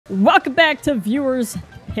Welcome back to Viewers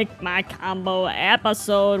Pick My Combo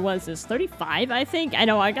episode. What is this, 35, I think? I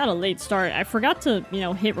know, I got a late start. I forgot to,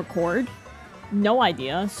 hit record. No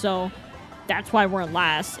idea, so that's why we're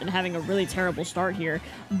last and having a really terrible start here.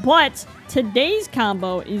 But today's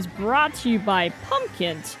combo is brought to you by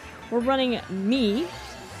Pumpkins. We're running me.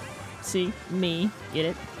 See, me. Get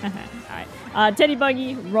it? Alright. Teddy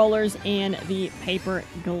Buggy, Rollers, and the Paper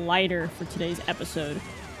Glider for today's episode.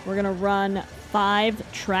 We're gonna run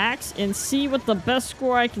 5 tracks and see what the best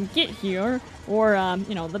score I can get here, or,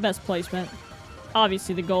 the best placement.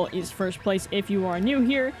 Obviously, the goal is first place if you are new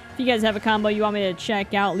here. If you guys have a combo you want me to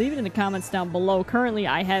check out, leave it in the comments down below. Currently,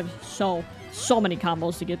 I have so many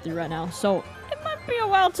combos to get through right now, so it might be a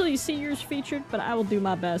while till you see yours featured, but I will do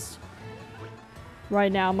my best.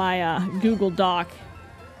 Right now, my Google Doc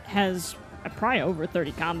has probably over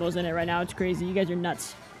 30 combos in it right now. It's crazy. You guys are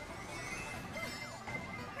nuts.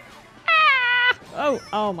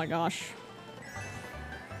 Oh my gosh.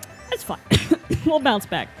 That's fine. We'll bounce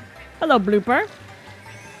back. Hello, blooper.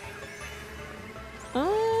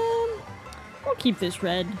 We'll keep this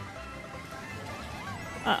red.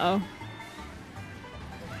 Uh-oh.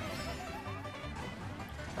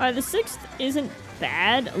 Alright, the 6th isn't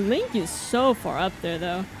bad. Link is so far up there,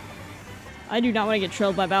 though. I do not want to get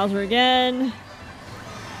trailed by Bowser again.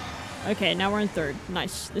 Okay, now we're in 3rd.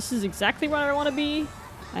 Nice. This is exactly where I want to be.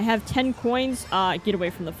 I have 10 coins. Get away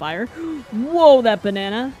from the fire. Whoa, that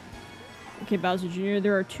banana. Okay, Bowser Jr.,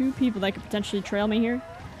 there are 2 people that could potentially trail me here.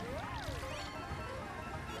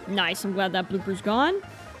 Nice, I'm glad that blooper's gone.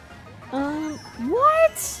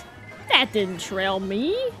 What? That didn't trail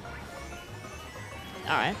me.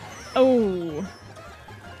 Alright. Oh.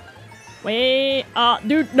 Wait,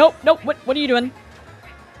 dude, nope, what are you doing?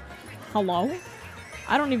 Hello?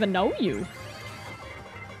 I don't even know you.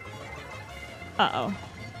 Uh-oh.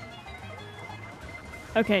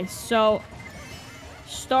 Okay, so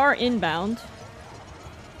star inbound.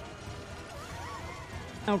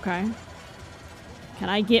 Okay. Can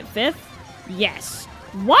I get 5th? Yes.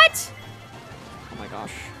 What? Oh my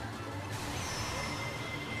gosh.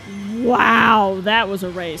 Wow, that was a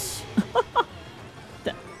race.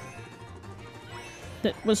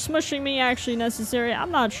 that was smushing me actually necessary?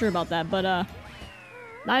 I'm not sure about that, but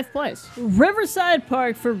 9th place. Riverside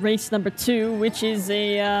Park for race number 2, which is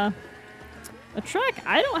a track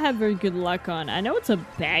I don't have very good luck on. I know it's a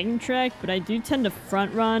bagging track, but I do tend to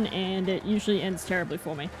front run, and it usually ends terribly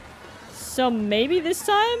for me. So maybe this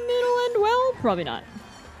time it'll end well? Probably not.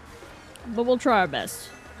 But we'll try our best.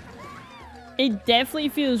 It definitely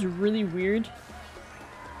feels really weird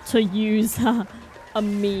to use a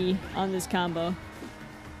me on this combo.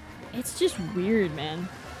 It's just weird, man.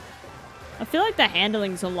 I feel like the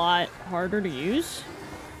handling's a lot harder to use.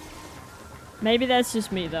 Maybe that's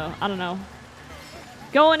just me, though. I don't know.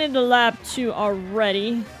 Going into lap 2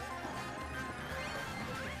 already.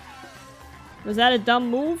 Was that a dumb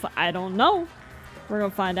move? I don't know. We're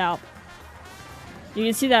gonna find out. You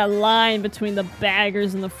can see that line between the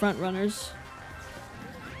baggers and the front runners.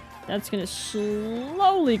 That's gonna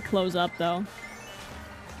slowly close up, though.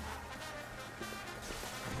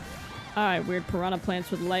 Alright, weird piranha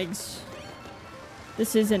plants with legs.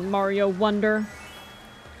 This isn't Mario Wonder.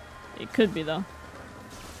 It could be, though.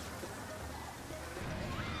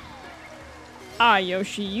 Ah,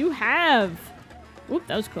 Yoshi, you have... Oop,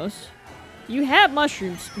 that was close. You have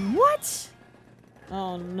mushrooms. What?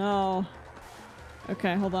 Oh, no.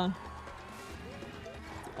 Okay, hold on.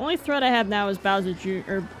 The only threat I have now is Bowser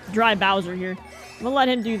or Dry Bowser here. I'm gonna let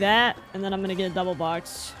him do that, and then I'm gonna get a double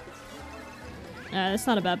box. That's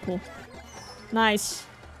not a bad pull. Nice.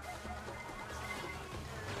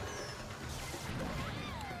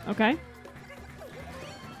 Okay.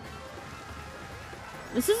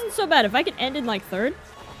 This isn't so bad. If I could end in, like, 3rd.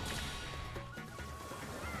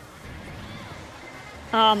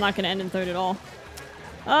 Oh, I'm not gonna end in 3rd at all.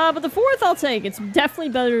 But the 4th I'll take. It's definitely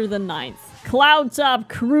better than 9th. Cloud Top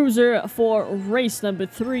Cruiser for race number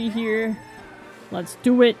 3 here. Let's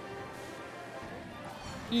do it.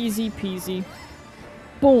 Easy peasy.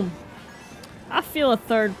 Boom. I feel a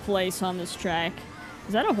 3rd place on this track.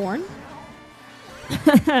 Is that a horn?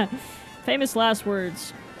 Famous last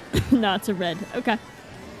words. No, it's a red. Okay.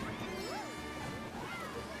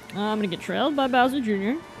 I'm gonna get trailed by Bowser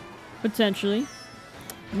Jr. Potentially.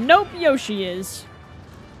 Nope, Yoshi is.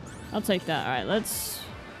 I'll take that. Alright, let's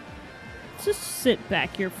just sit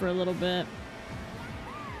back here for a little bit.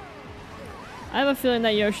 I have a feeling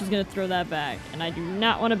that Yoshi's gonna throw that back, and I do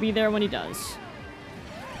not want to be there when he does.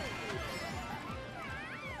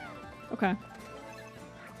 Okay.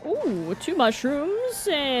 Ooh, 2 mushrooms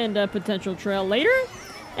and a potential trail later.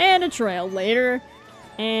 And a trail later.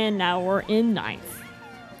 And now we're in 9th.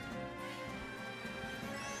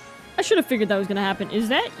 I should have figured that was going to happen. Is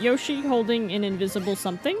that Yoshi holding an invisible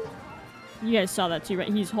something? You guys saw that too,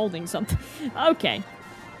 right? He's holding something. Okay.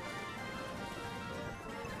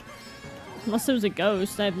 Unless it was a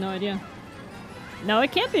ghost. I have no idea. No,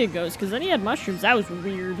 it can't be a ghost, because then he had mushrooms. That was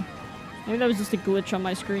weird. Maybe that was just a glitch on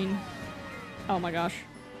my screen. Oh my gosh.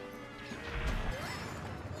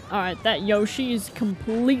 Alright, that Yoshi is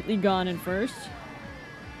completely gone in first.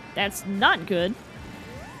 That's not good.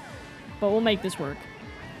 But we'll make this work.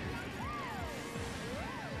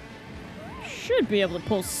 Should be able to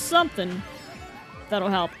pull something that'll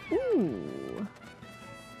help. Ooh.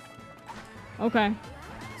 Okay.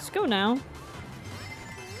 Let's go now.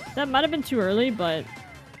 That might have been too early, but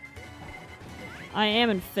I am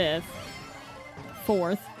in 5th.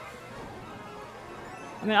 4th.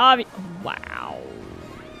 I mean, wow.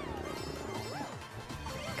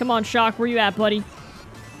 Come on, Shock. Where you at, buddy?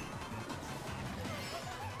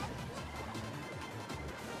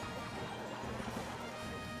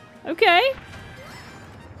 Okay.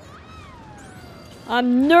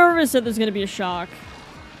 I'm nervous that there's gonna be a Shock.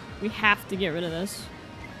 We have to get rid of this.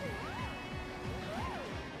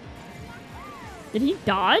 Did he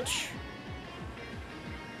dodge?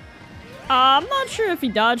 I'm not sure if he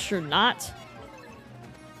dodged or not.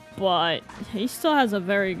 But he still has a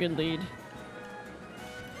very good lead.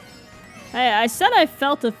 Hey, I said I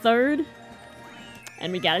felt a 3rd.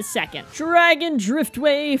 And we got a 2nd. Dragon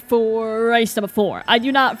Driftway for race number 4. I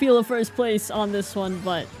do not feel a 1st place on this one,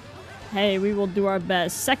 but hey, we will do our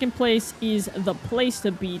best. 2nd place is the place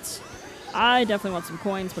to beat. I definitely want some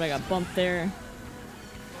coins, but I got bumped there.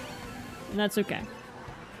 And that's okay.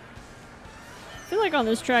 I feel like on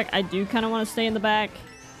this track, I do kind of want to stay in the back.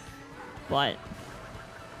 But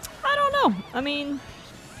I don't know. I mean,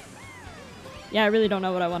 yeah, I really don't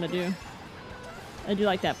know what I want to do. I do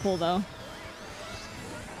like that pull, though.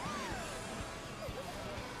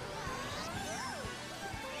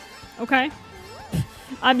 Okay.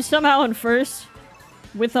 I'm somehow in 1st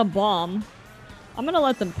with a bomb. I'm gonna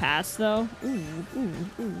let them pass, though. Ooh, ooh,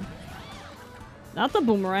 ooh. Not the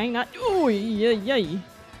boomerang, not— ooh, yay.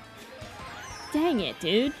 Dang it,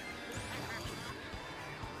 dude.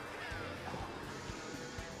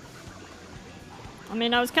 I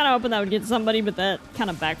mean, I was kind of hoping that would get somebody, but that kind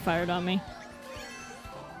of backfired on me.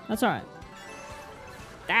 That's alright.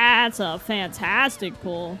 That's a fantastic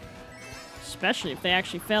pull. Especially if they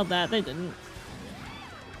actually failed that. They didn't.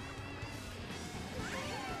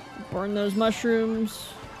 Burn those mushrooms.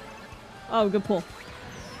 Oh, good pull.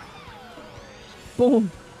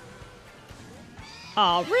 Boom.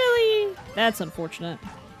 Oh, really? That's unfortunate.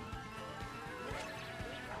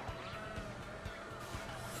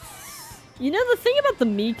 You know, the thing about the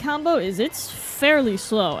Mii combo is it's fairly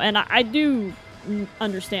slow. And I do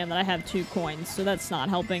understand that I have 2 coins, so that's not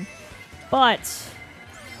helping. But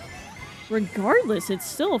regardless, it's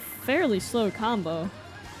still a fairly slow combo.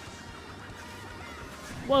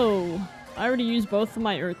 Whoa. I already used both of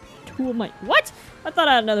my— or 2 of my— what? I thought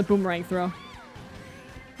I had another boomerang throw.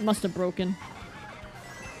 Must have broken.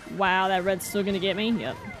 Wow, that red's still gonna get me?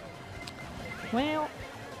 Yep. Well.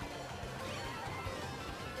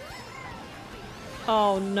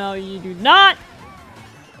 Oh no, you do not!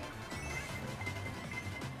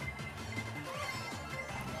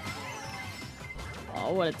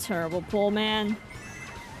 Oh, what a terrible pull, man.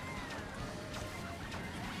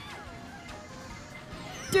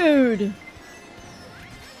 Dude!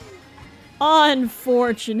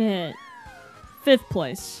 Unfortunate. 5th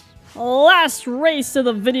place. Last race of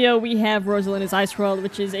the video, we have Rosalina's Ice World,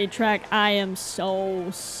 which is a track I am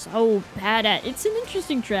so bad at. It's an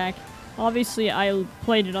interesting track. Obviously, I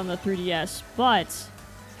played it on the 3DS, but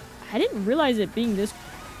I didn't realize it being this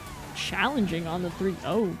challenging on the 3.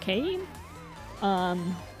 Okay.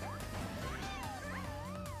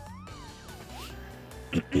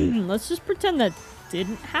 Let's just pretend that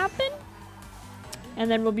didn't happen, and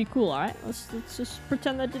then we'll be cool. All right, let's just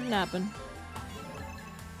pretend that didn't happen.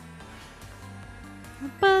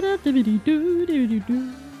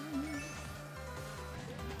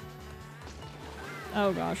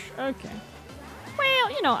 Oh gosh. Okay.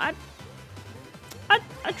 Well, you know, I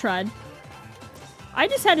tried. I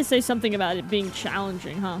just had to say something about it being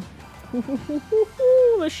challenging, huh?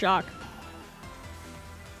 The shock.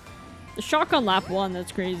 The shock on lap 1,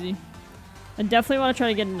 that's crazy. I definitely want to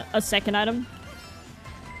try to get a 2nd item.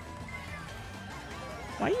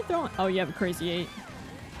 Why are you throwing— oh, you have a crazy 8.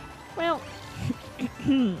 Well.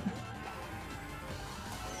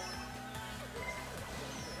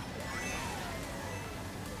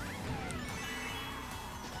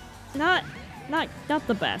 Not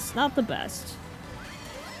the best. Not the best.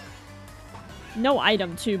 No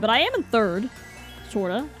item, too, but I am in third.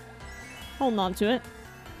 Sorta. Holding on to it.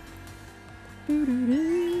 I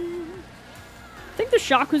think the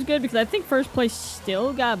shock was good because I think first place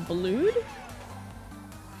still got blued.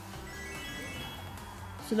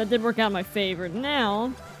 So that did work out in my favor.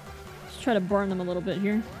 Now, let's try to burn them a little bit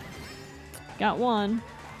here. Got one.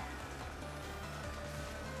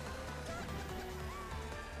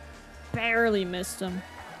 Barely missed him.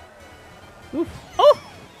 Oof. Oh!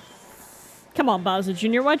 Come on, Bowser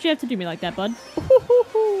Jr. Why'd you have to do me like that, bud?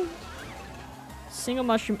 Single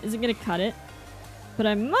mushroom isn't gonna cut it. But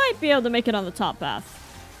I might be able to make it on the top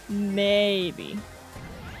path. Maybe.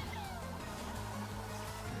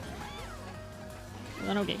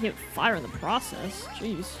 I don't get hit with fire in the process.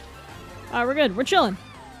 Jeez. Alright, we're good. We're chilling.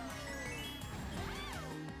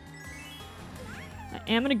 I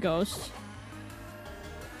am in a ghost.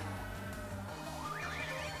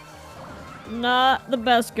 Not the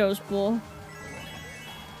best ghost pool.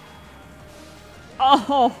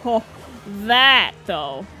 Oh, that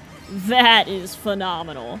though. That is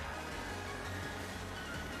phenomenal.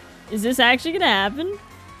 Is this actually gonna happen?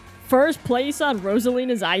 First place on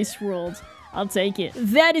Rosalina's Ice World. I'll take it.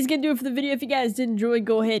 That is gonna do it for the video. If you guys did enjoy,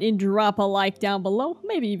 go ahead and drop a like down below.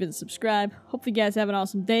 Maybe even subscribe. Hope you guys have an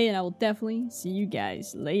awesome day, and I will definitely see you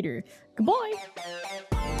guys later. Goodbye.